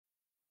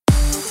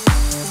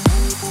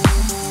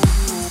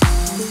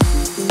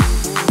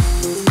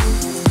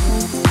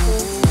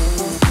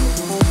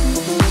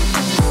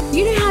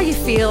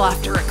feel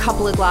after a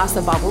couple of glass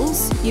of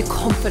bubbles? You're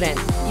confident,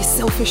 you're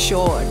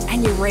self-assured,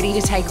 and you're ready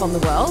to take on the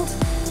world?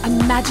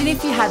 Imagine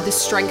if you had the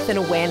strength and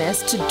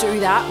awareness to do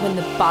that when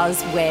the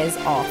buzz wears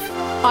off.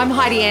 I'm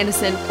Heidi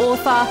Anderson,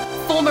 author,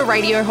 former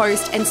radio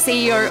host, and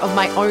CEO of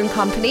my own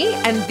company,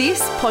 and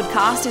this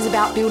podcast is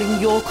about building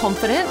your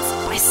confidence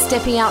by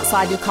stepping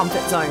outside your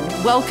comfort zone.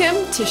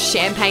 Welcome to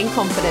Champagne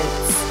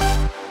Confidence.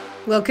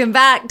 Welcome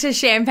back to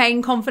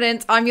Champagne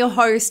Confidence. I'm your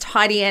host,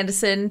 Heidi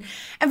Anderson.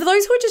 And for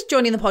those who are just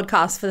joining the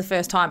podcast for the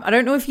first time, I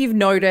don't know if you've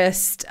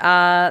noticed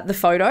the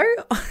photo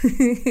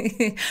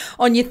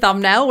on your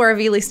thumbnail,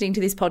 wherever you're listening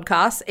to this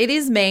podcast. It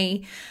is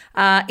me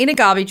in a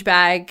garbage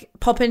bag,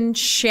 popping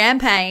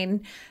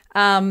champagne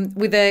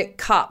with a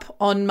cup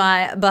on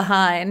my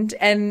behind.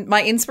 And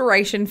my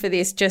inspiration for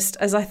this, just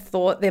as I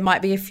thought there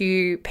might be a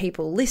few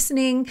people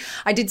listening,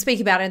 I did speak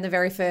about it in the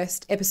very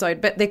first episode,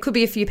 but there could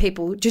be a few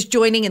people just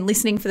joining and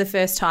listening for the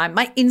first time.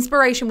 My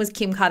inspiration was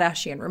Kim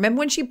Kardashian. Remember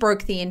when she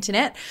broke the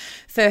internet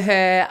for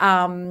her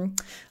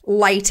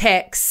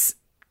latex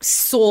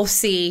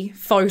saucy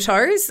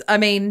photos? I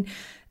mean,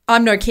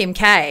 I'm no Kim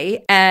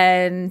K,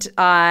 and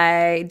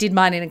I did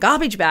mine in a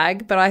garbage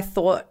bag, but I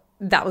thought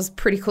that was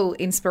pretty cool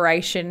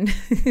inspiration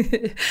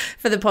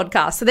for the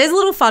podcast. So there's a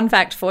little fun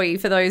fact for you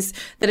for those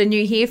that are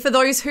new here. For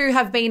those who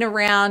have been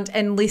around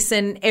and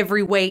listen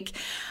every week,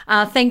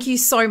 thank you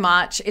so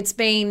much. It's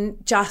been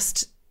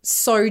just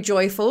so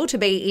joyful to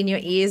be in your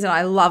ears, and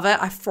I love it.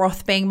 I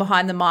froth being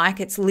behind the mic.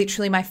 It's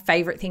literally my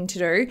favorite thing to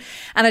do.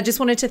 And I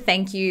just wanted to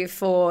thank you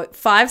for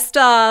 5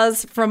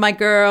 stars from my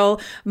girl,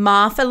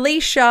 Ma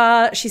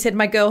Felicia. She said,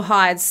 "My girl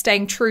hides,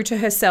 staying true to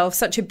herself.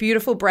 Such a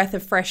beautiful breath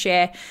of fresh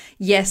air.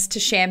 Yes to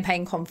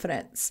Champagne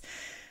Confidence."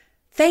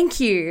 Thank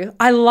you.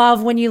 I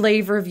love when you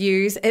leave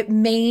reviews. It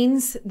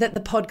means that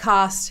the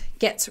podcast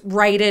gets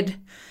rated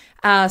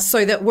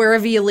so that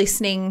wherever you're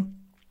listening,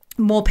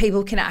 more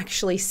people can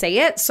actually see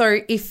it. So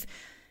if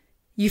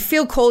you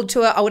feel called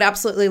to it, I would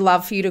absolutely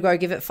love for you to go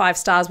give it 5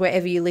 stars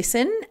wherever you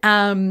listen.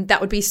 That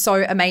would be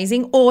so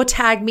amazing. Or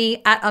tag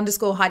me at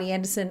 _Heidi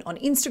Anderson on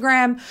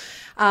Instagram,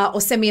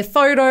 or send me a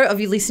photo of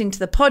you listening to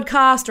the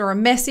podcast or a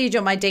message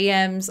on my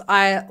DMs.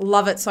 I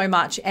love it so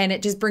much, and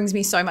it just brings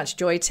me so much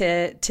joy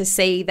to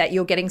see that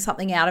you're getting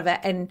something out of it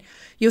and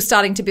you're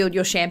starting to build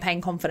your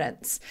champagne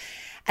confidence.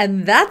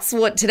 And that's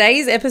what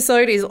today's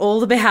episode is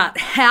all about,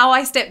 how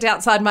I stepped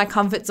outside my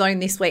comfort zone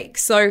this week.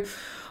 So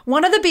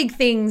one of the big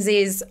things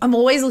is I'm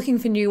always looking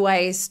for new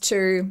ways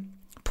to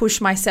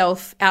push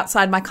myself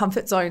outside my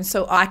comfort zone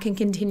so I can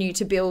continue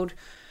to build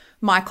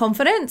my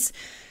confidence,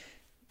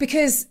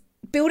 because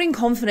building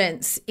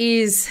confidence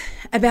is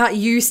about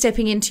you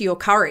stepping into your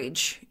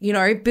courage. You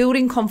know,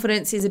 building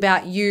confidence is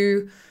about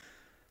you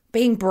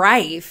being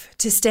brave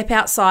to step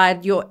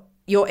outside your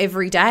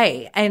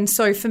everyday. And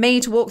so for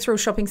me to walk through a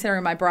shopping center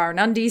in my bra and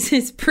undies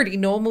is pretty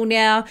normal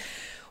now.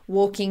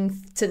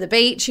 Walking to the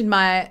beach in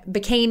my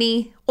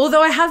bikini,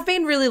 although I have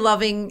been really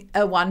loving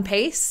a one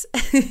piece.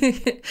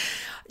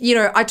 You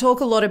know, I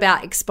talk a lot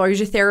about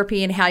exposure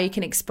therapy and how you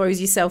can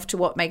expose yourself to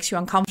what makes you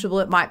uncomfortable.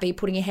 It might be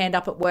putting your hand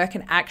up at work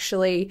and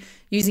actually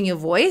using your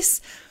voice.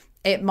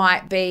 It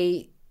might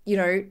be, you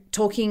know,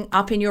 talking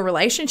up in your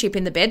relationship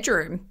in the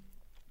bedroom.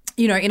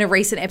 You know, in a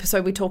recent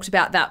episode, we talked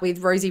about that with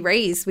Rosie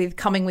Rees with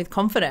Coming with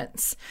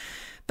Confidence.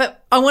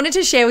 But I wanted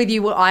to share with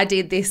you what I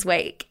did this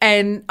week.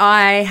 And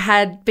I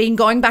had been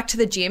going back to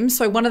the gym.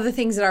 So one of the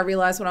things that I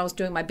realized when I was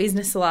doing my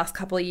business the last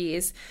couple of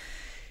years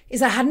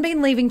is I hadn't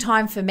been leaving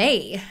time for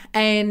me.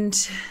 And,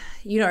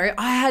 you know,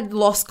 I had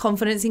lost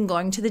confidence in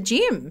going to the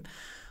gym.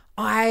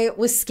 I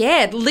was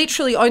scared.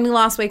 Literally only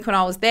last week when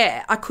I was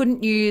there, I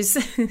couldn't use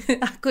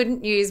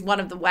one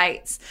of the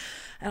weights.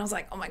 And I was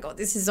like, oh my God,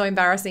 this is so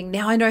embarrassing.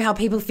 Now I know how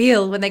people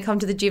feel when they come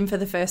to the gym for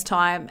the first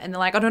time and they're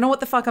like, I don't know what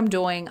the fuck I'm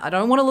doing. I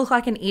don't want to look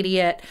like an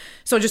idiot,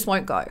 so I just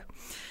won't go.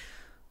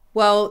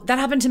 Well, that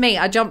happened to me.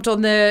 I jumped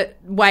on the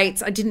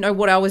weights. I didn't know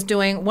what I was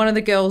doing. One of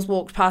the girls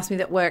walked past me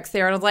that works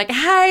there and I was like,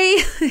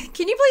 hey,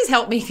 can you please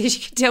help me? Because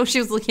you could tell she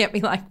was looking at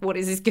me like, what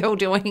is this girl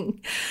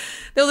doing?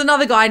 There was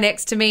another guy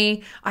next to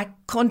me. I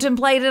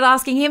contemplated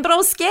asking him, but I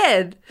was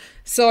scared.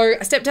 So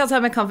I stepped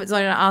outside my comfort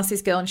zone and I asked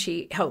this girl and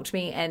she helped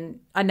me and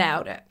I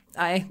nailed it.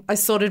 I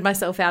sorted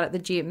myself out at the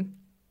gym.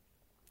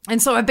 And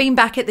so I've been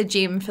back at the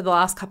gym for the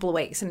last couple of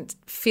weeks and it's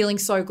feeling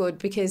so good,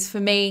 because for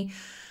me,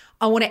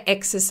 I want to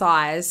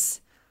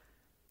exercise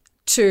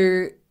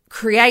to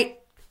create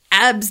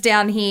abs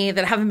down here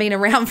that haven't been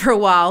around for a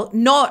while,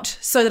 not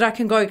so that I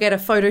can go get a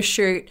photo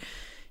shoot,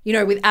 you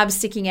know, with abs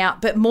sticking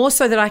out, but more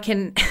so that I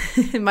can,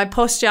 my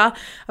posture,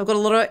 I've got a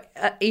lot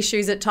of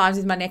issues at times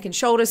with my neck and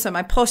shoulders, so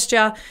my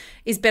posture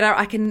is better.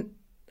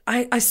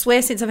 I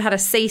swear since I've had a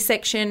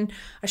C-section,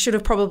 I should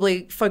have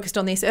probably focused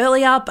on this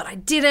earlier, but I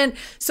didn't.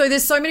 So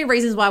there's so many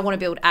reasons why I want to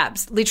build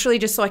abs, literally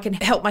just so I can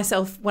help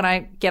myself when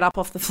I get up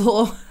off the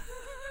floor.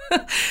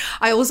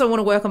 I also want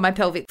to work on my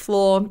pelvic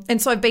floor.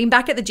 And so I've been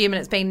back at the gym and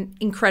it's been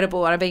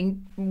incredible. And I've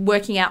been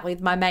working out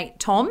with my mate,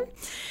 Tom.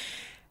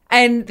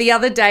 And the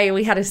other day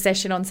we had a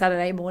session on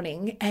Saturday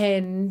morning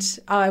and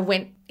I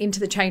went into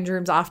the change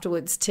rooms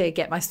afterwards to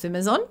get my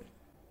swimmers on.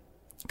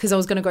 because I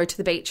was going to go to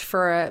the beach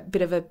for a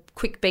bit of a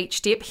quick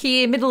beach dip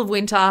here, middle of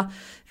winter.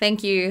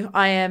 Thank you.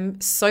 I am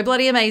so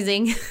bloody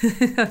amazing.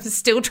 I'm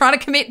still trying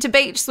to commit to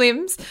beach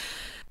swims.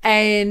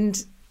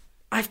 And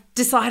I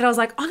decided, I was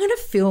like, I'm going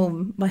to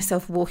film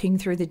myself walking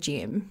through the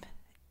gym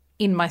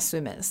in my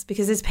swimmers,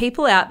 because there's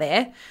people out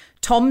there.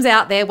 Tom's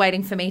out there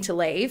waiting for me to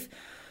leave.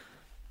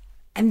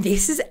 And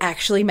this is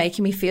actually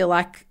making me feel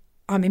like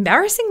I'm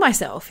embarrassing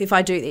myself if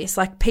I do this.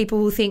 Like, people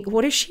will think,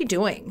 what is she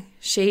doing?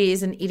 She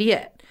is an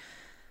idiot.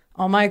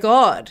 Oh my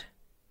God,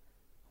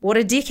 what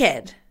a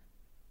dickhead.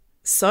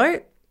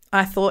 So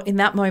I thought in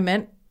that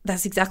moment,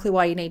 that's exactly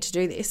why you need to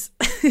do this.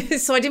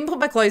 So I didn't put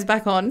my clothes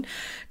back on,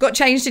 got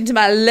changed into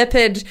my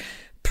leopard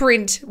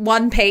print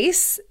one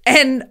piece,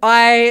 and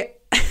I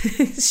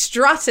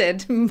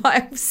strutted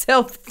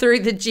myself through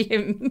the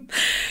gym,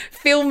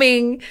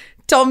 filming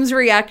Tom's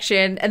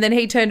reaction, and then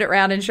he turned it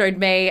around and showed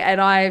me, and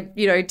I,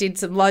 did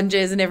some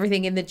lunges and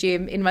everything in the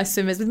gym in my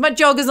swimmers with my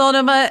joggers on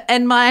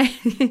and my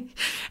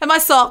and my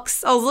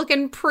socks. I was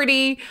looking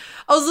pretty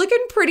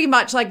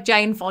much like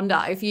Jane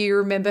Fonda, if you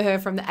remember her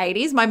from the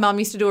 80s. My mum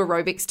used to do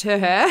aerobics to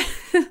her.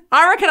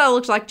 I reckon I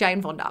looked like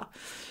Jane Fonda.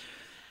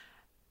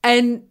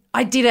 And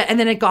I did it, and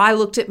then a guy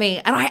looked at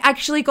me, and I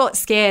actually got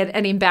scared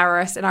and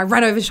embarrassed, and I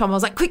ran over to Tom. I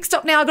was like, quick,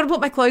 stop now. I've got to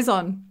put my clothes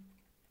on.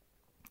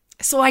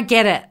 So I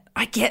get it.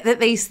 I get that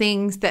these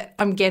things that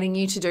I'm getting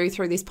you to do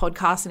through this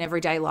podcast and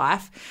everyday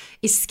life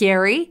is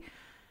scary.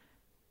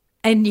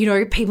 And,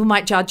 people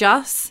might judge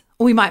us,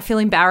 or we might feel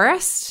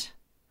embarrassed.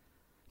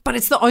 But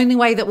it's the only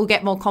way that we'll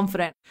get more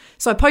confident.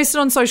 So I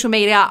posted on social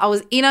media. I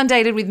was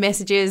inundated with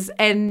messages,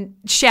 and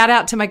shout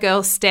out to my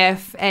girls,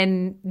 Steph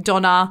and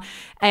Donna,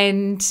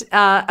 and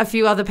a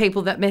few other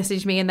people that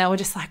messaged me, and they were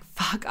just like,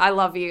 fuck, I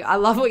love you. I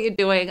love what you're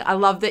doing. I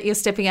love that you're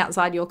stepping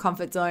outside your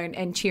comfort zone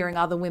and cheering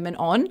other women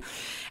on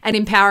and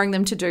empowering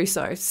them to do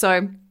so.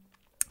 So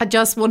I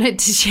just wanted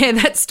to share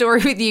that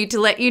story with you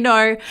to let you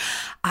know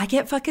I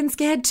get fucking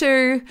scared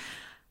too,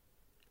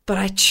 but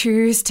I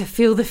choose to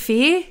feel the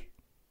fear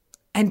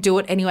and do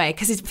it anyway,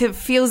 because if it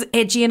feels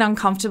edgy and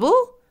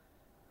uncomfortable,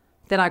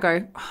 then I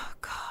go, oh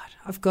God,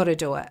 I've got to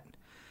do it.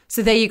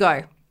 So there you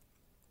go.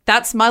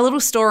 That's my little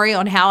story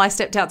on how I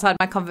stepped outside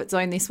my comfort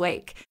zone this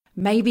week.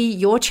 Maybe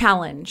your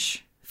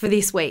challenge for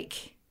this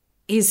week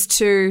is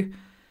to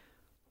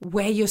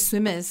wear your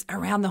swimmers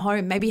around the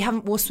home. Maybe you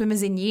haven't worn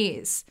swimmers in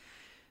years.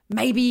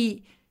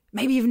 Maybe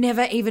you've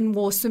never even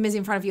wore swimmers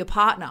in front of your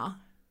partner.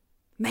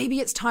 Maybe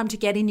it's time to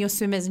get in your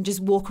swimmers and just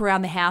walk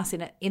around the house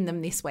in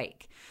them this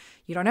week.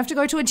 You don't have to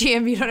go to a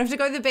gym. You don't have to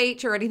go to the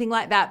beach or anything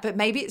like that. But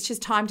maybe it's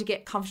just time to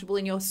get comfortable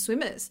in your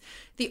swimmers.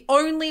 The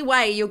only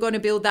way you're going to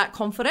build that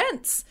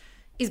confidence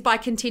is by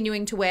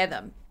continuing to wear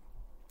them.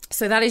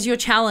 So that is your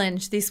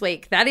challenge this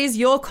week. That is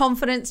your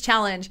confidence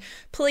challenge.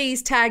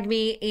 Please tag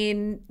me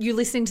in you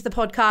listening to the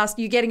podcast,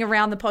 you getting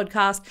around the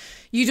podcast,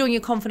 you doing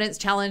your confidence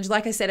challenge.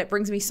 Like I said, it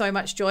brings me so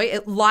much joy.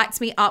 It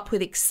lights me up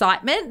with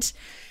excitement.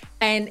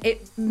 And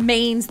it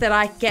means that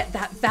I get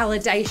that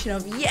validation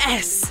of,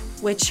 yes,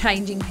 we're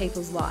changing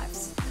people's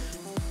lives.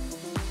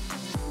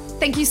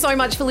 Thank you so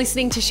much for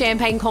listening to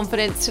Champagne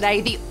Confidence today.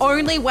 The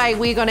only way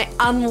we're going to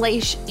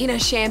unleash inner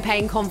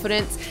champagne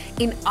confidence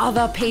in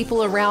other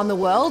people around the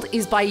world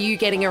is by you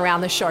getting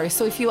around the show.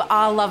 So if you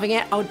are loving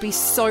it, I would be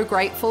so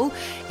grateful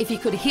if you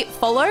could hit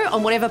follow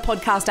on whatever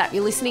podcast app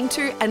you're listening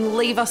to and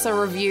leave us a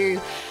review.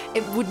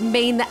 It would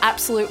mean the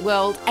absolute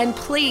world. And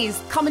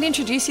please come and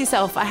introduce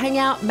yourself. I hang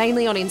out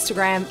mainly on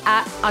Instagram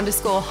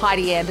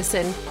 @_Heidi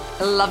Anderson.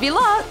 Love you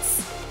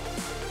lots.